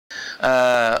We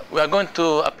are going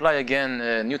to apply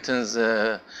again Newton's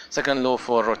second law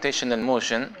for rotational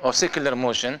motion or circular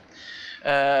motion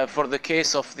for the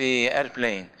case of the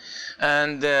airplane.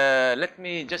 And let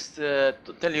me just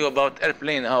tell you about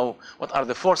airplane, what are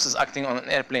the forces acting on an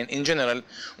airplane in general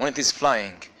when it is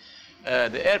flying.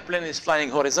 The airplane is flying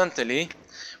horizontally.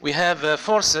 We have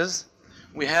forces.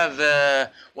 We have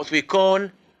what we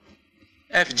call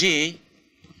Fg.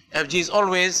 Fg is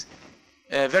always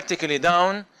vertically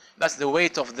down. That's the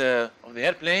weight of the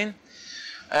airplane.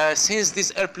 Since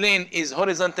this airplane is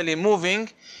horizontally moving,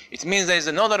 it means there is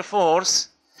another force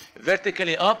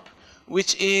vertically up,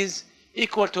 which is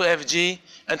equal to Fg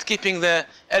and keeping the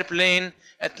airplane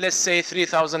at, let's say,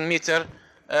 3,000 meter,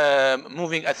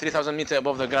 moving at 3,000 meter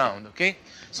above the ground. Okay.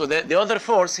 So the other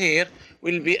force here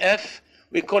will be F.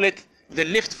 We call it the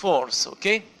lift force.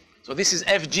 Okay. So this is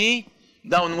Fg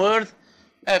downward,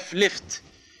 F lift.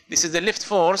 This is the lift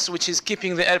force which is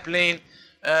keeping the airplane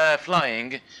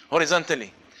flying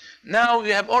horizontally. Now we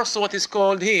have also what is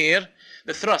called here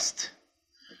the thrust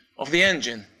of the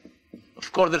engine. Of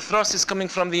course, the thrust is coming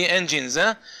from the engines.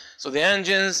 So the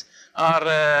engines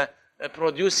are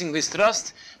producing this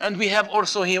thrust, and we have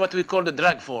also here what we call the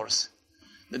drag force.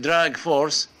 The drag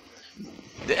force,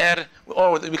 the air,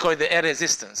 or we call it the air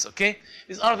resistance. Okay,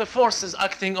 these are the forces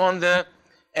acting on the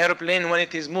airplane when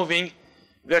it is moving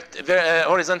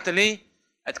horizontally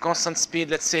at constant speed,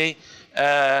 let's say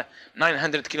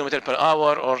 900 kilometers per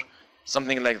hour or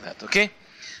something like that. Okay.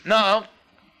 Now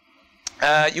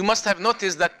you must have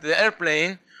noticed that the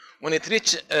airplane, when it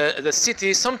reaches the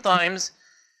city, sometimes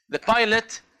the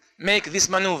pilot make this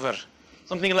maneuver,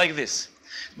 something like this.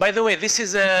 By the way, this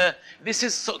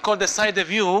is called the side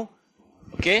view.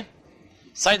 Okay.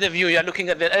 Side view, you are looking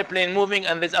at the airplane moving,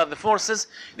 and these are the forces.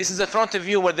 This is the front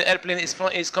view where the airplane is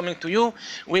coming to you.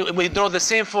 We draw the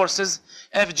same forces.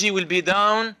 Fg will be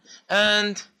down,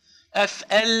 and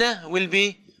Fl will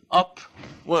be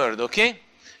upward. Okay,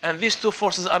 and these two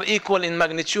forces are equal in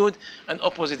magnitude and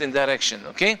opposite in direction.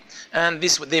 Okay, and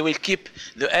they will keep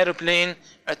the airplane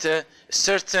at a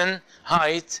certain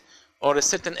height or a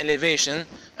certain elevation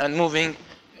and moving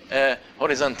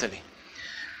horizontally.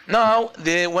 Now,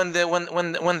 when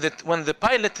the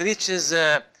pilot reaches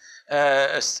the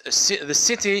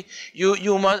city,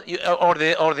 or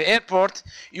the airport,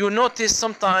 you notice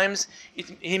sometimes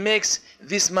he makes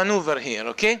this maneuver here,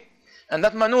 okay? And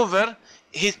that maneuver,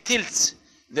 he tilts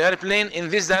the airplane in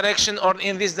this direction or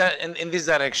in this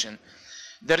direction.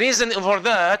 The reason for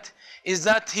that is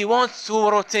that he wants to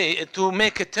rotate, to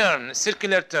make a turn, a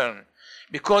circular turn.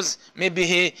 Because maybe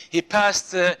he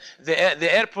passed the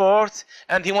airport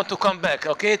and he wants to come back,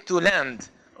 okay, to land,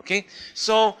 okay?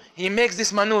 So he makes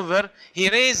this maneuver. He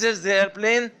raises the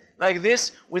airplane like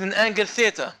this with an angle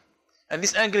theta. And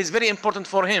this angle is very important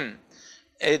for him.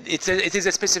 It is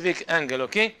a specific angle,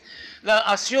 okay? Now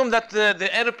assume that the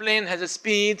airplane has a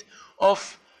speed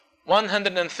of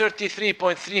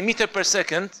 133.3 meters per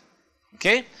second,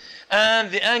 okay?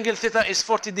 And the angle theta is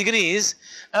 40 degrees,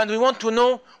 and we want to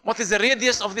know what is the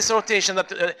radius of this rotation.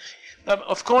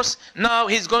 Of course, now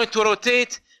he's going to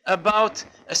rotate about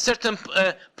a certain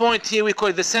point here. We call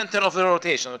it the center of the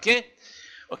rotation. Okay,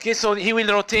 okay. So he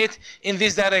will rotate in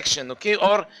this direction. Okay,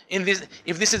 or in this.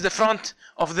 If this is the front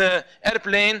of the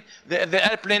airplane,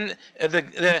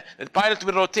 the pilot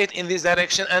will rotate in this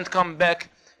direction and come back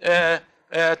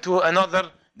to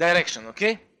another direction.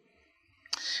 Okay.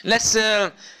 Let's.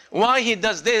 Why he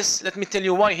does this? Let me tell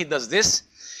you why he does this.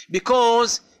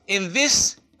 Because in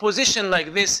this position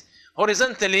like this,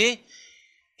 horizontally,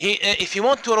 if he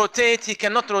wants to rotate, he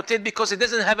cannot rotate because he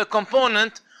doesn't have a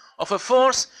component of a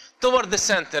force toward the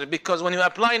center. Because when you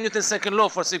apply Newton's second law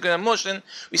for circular motion,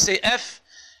 we say F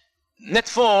net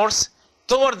force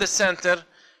toward the center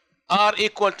R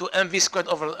equal to mv squared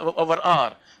over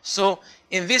R. So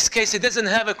in this case, he doesn't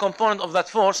have a component of that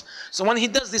force. So when he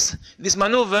does this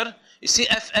maneuver, you see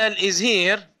Fl is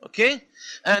here, okay?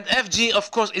 And Fg, of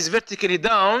course, is vertically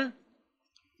down.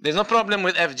 There's no problem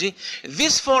with Fg.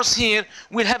 This force here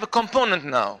will have a component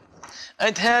now.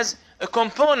 It has a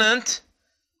component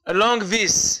along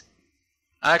this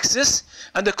axis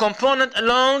and a component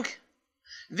along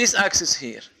this axis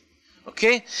here,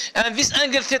 okay? And this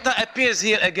angle theta appears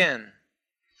here again.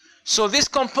 So this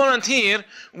component here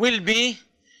will be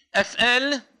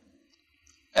Fl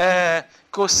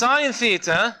cosine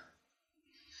theta,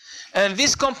 and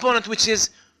this component, which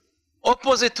is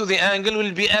opposite to the angle,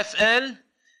 will be Fl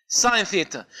sine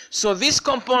theta. So this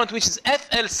component, which is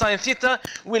Fl sine theta,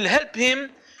 will help him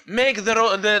make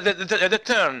the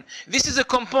turn. This is a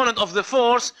component of the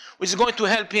force which is going to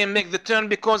help him make the turn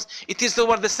because it is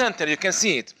toward the center. You can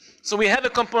see it. So we have a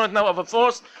component now of a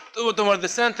force toward the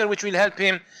center, which will help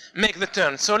him make the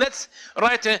turn. So let's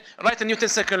write a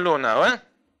Newton's second law now.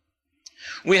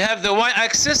 We have the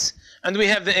y-axis and we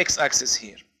have the x-axis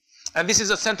here. And this is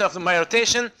the center of my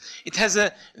rotation. It has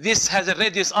this has a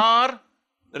radius r,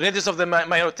 the radius of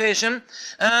my rotation.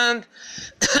 And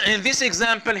in this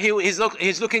example, he's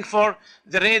looking for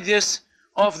the radius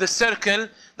of the circle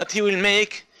that he will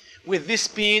make with this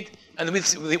speed and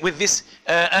with this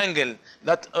angle,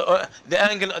 that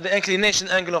the inclination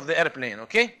angle of the airplane.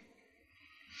 Okay.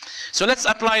 So let's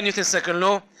apply Newton's second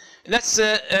law. Let's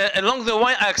along the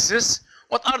y-axis.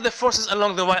 What are the forces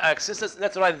along the y-axis?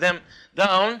 Let's write them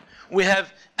down. We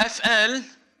have FL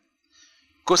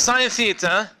cosine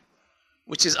theta,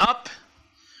 which is up,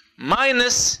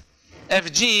 minus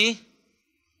FG,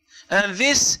 and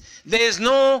this, there is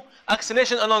no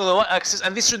acceleration along the y-axis,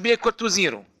 and this should be equal to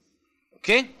 0.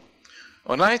 Okay?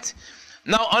 All right?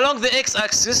 Now, along the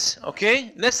x-axis,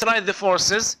 okay, let's write the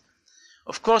forces.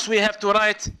 Of course, we have to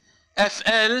write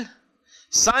FL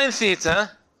sine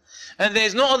theta, and there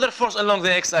is no other force along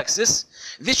the x-axis.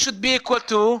 This should be equal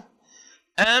to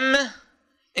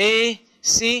MAC,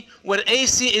 where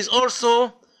AC is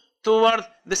also toward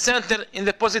the center in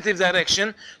the positive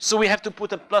direction. So we have to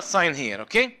put a plus sign here,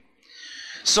 okay?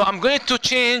 So I'm going to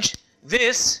change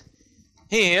this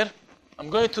here.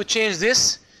 I'm going to change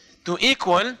this to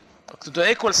the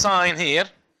equal sign here.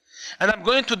 And I'm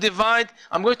going to divide,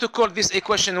 I'm going to call this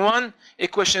equation 1,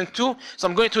 equation 2. So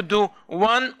I'm going to do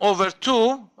 1 over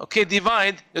 2, okay,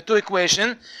 divide the two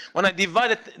equations. When I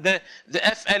divide it, the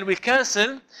FL will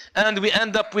cancel, and we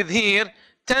end up with here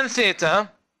tan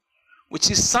theta, which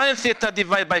is sine theta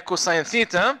divided by cosine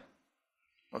theta,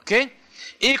 okay,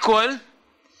 equal,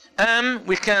 M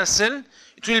will cancel.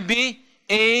 It will be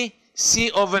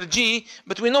AC over G,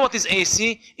 but we know what is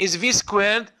AC, is V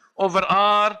squared over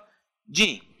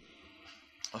RG.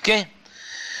 Okay,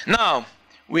 now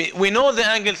we know the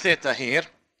angle theta here,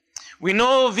 we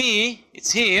know V, it's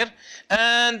here,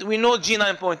 and we know G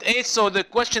 9.8. So the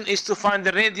question is to find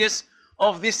the radius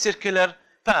of this circular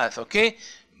path, okay,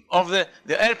 of the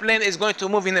airplane is going to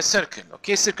move in a circle,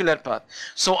 okay, circular path.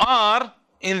 So R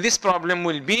in this problem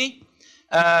will be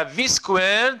V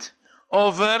squared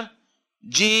over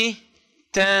G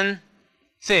tan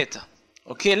theta.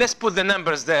 Okay, let's put the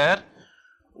numbers there.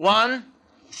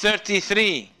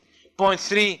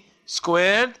 133.3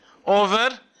 squared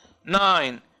over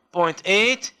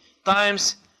 9.8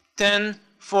 times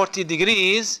 1040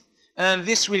 degrees, and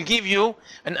this will give you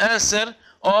an answer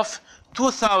of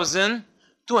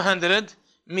 2,200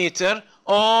 meter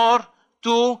or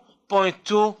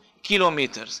 2.2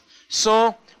 kilometers.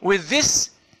 So with these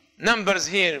numbers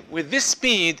here, with this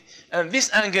speed and this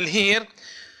angle here,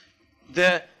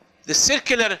 the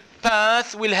circular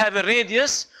path will have a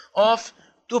radius of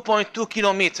 2.2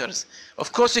 kilometers.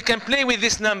 Of course, you can play with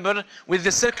this number, with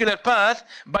the circular path,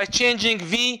 by changing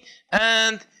V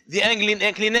and the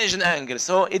inclination angle.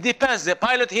 So it depends. The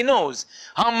pilot, he knows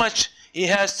how much he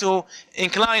has to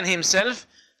incline himself,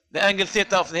 the angle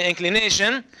theta of the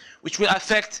inclination, which will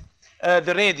affect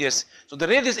the radius. So the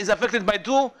radius is affected by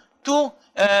two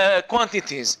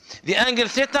quantities, the angle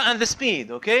theta and the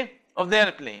speed, okay, of the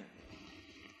airplane.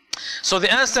 So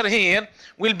the answer here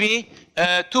will be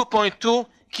 2.2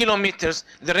 kilometers.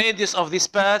 The radius of this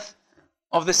path,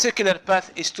 of the circular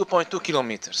path, is 2.2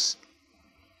 kilometers.